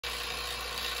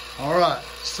All right,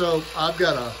 so I've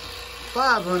got a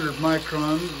 500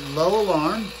 micron low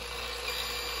alarm.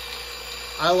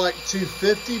 I like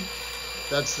 250.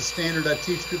 That's the standard I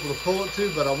teach people to pull it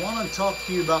to, but I want to talk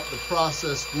to you about the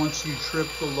process once you trip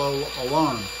the low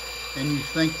alarm and you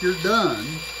think you're done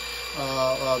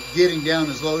getting down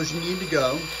as low as you need to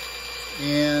go.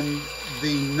 And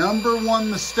the number one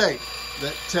mistake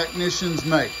that technicians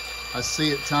make, I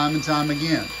see it time and time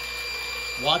again.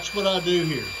 Watch what I do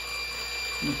here.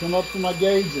 I'm gonna come up to my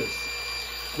gauges.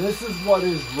 This is what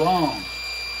is wrong.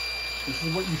 This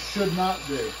is what you should not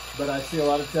do, but I see a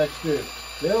lot of techs do.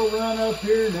 They'll run up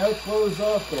here and they'll close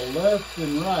off the left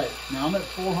and right. Now I'm at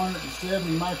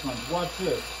 470 microns. Watch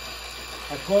this.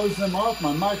 I close them off,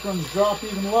 my microns drop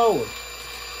even lower.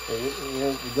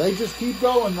 They just keep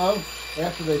going though.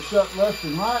 After they shut left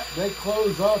and right, they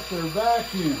close off their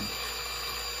vacuum.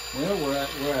 Well, we're at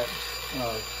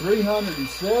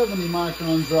 370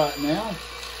 microns right now,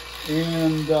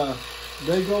 and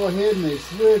they go ahead and they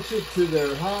switch it to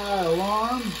their high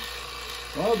alarm.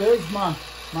 Well, there's my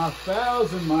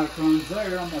 1,000 microns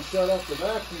there. I'm going to shut up the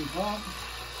vacuum pump.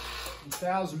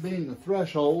 1,000 being the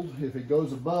threshold. If it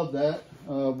goes above that,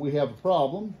 we have a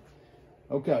problem.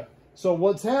 Okay, so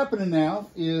what's happening now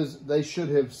is they should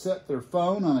have set their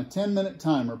phone on a 10-minute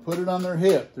timer, put it on their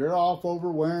hip. They're off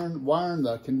over wiring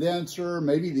the condenser,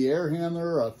 maybe the air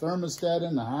handler, a thermostat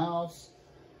in the house.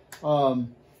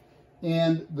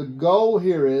 And the goal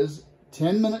here is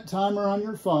 10-minute timer on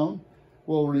your phone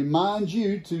will remind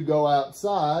you to go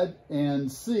outside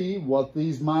and see what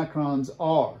these microns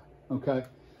are, okay?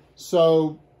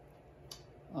 So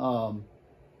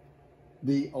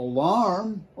the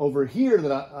alarm over here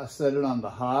that I set it on the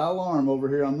high alarm over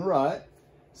here on the right,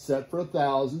 set for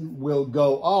 1,000, will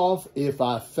go off if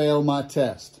I fail my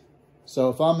test. So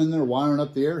if I'm in there wiring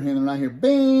up the air handler and I hear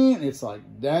bing, it's like,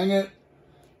 dang it,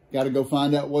 got to go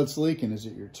find out what's leaking. Is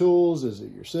it your tools? Is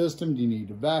it your system? Do you need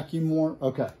to vacuum more?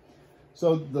 Okay.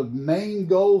 So the main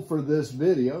goal for this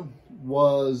video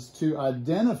was to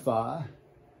identify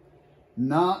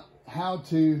not how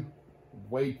to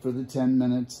wait for the 10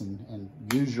 minutes and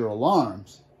use your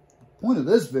alarms. The point of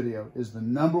this video is the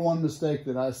number one mistake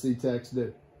that I see techs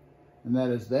do. And that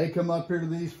is they come up here to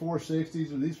these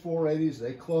 460s or these 480s,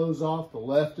 they close off the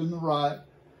left and the right,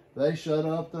 they shut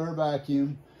up their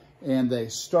vacuum, and they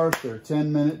start their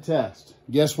 10-minute test.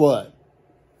 Guess what?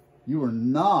 You are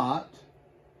not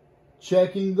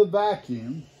checking the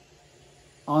vacuum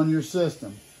on your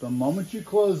system. The moment you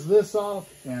close this off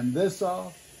and this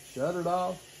off, shut it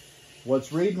off,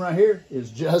 what's reading right here is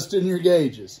just in your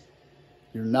gauges.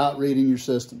 You're not reading your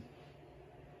system.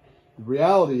 The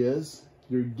reality is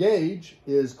your gauge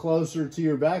is closer to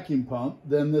your vacuum pump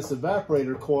than this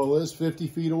evaporator coil is 50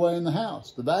 feet away in the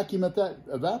house. The vacuum at that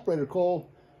evaporator coil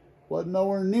wasn't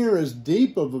nowhere near as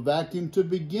deep of a vacuum to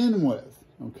begin with,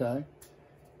 okay?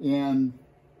 And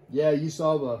yeah, you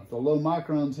saw the low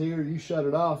microns here, you shut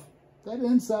it off. That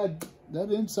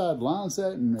inside line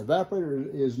set and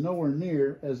evaporator is nowhere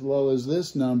near as low as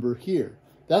this number here.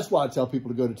 That's why I tell people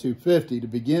to go to 250 to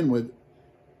begin with.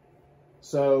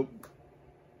 So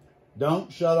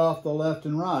don't shut off the left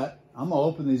and right. I'm gonna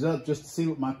open these up just to see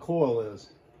what my coil is.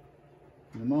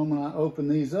 And the moment I open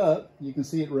these up, you can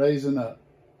see it raising up.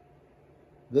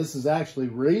 This is actually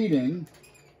reading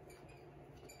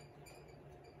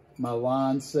my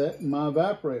line set and my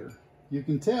evaporator. You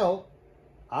can tell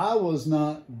I was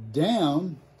not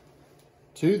down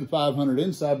to the 500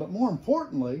 inside, but more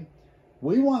importantly,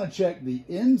 we want to check the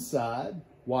inside,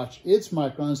 watch its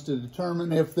microns to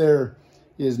determine if there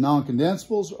is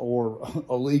non-condensables or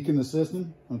a leak in the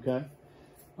system, okay,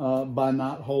 by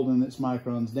not holding its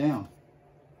microns down.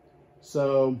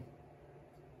 So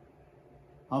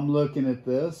I'm looking at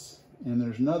this, and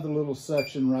there's another little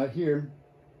section right here,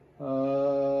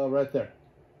 right there.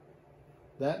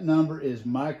 That number is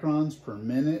microns per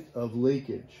minute of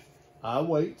leakage. I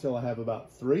wait till I have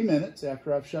about 3 minutes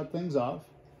after I've shut things off,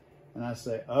 and I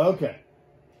say, okay,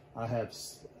 I have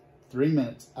 3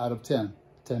 minutes out of 10,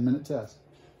 10-minute test.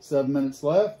 7 minutes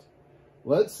left.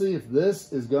 Let's see if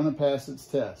this is going to pass its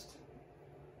test.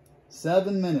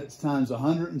 7 minutes times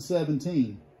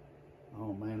 117.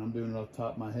 Oh man, I'm doing it off the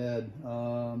top of my head.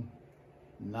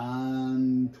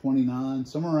 929,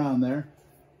 somewhere around there.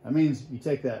 That means you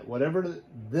take that, whatever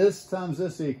this times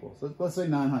this equals, let's say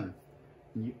 900,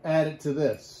 and you add it to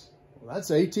this. Well,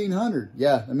 that's 1,800.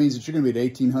 Yeah, that means that you're going to be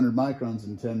at 1,800 microns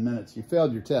in 10 minutes. You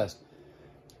failed your test.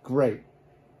 Great.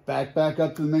 Back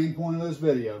up to the main point of this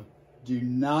video. Do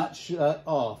not shut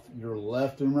off your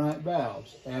left and right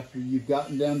valves. After you've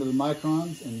gotten down to the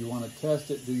microns and you want to test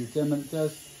it, do your 10-minute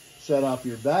test, shut off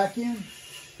your vacuum,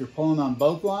 If you're pulling on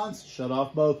both lines, shut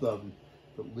off both of them,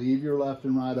 but leave your left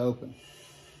and right open.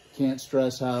 Can't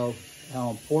stress how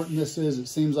important this is. It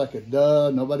seems like a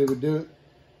duh, nobody would do it.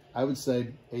 I would say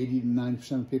 80 to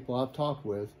 90% of the people I've talked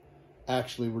with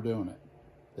actually were doing it.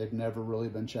 They've never really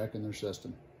been checking their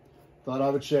system. Thought I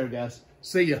would share, guys.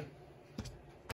 See ya.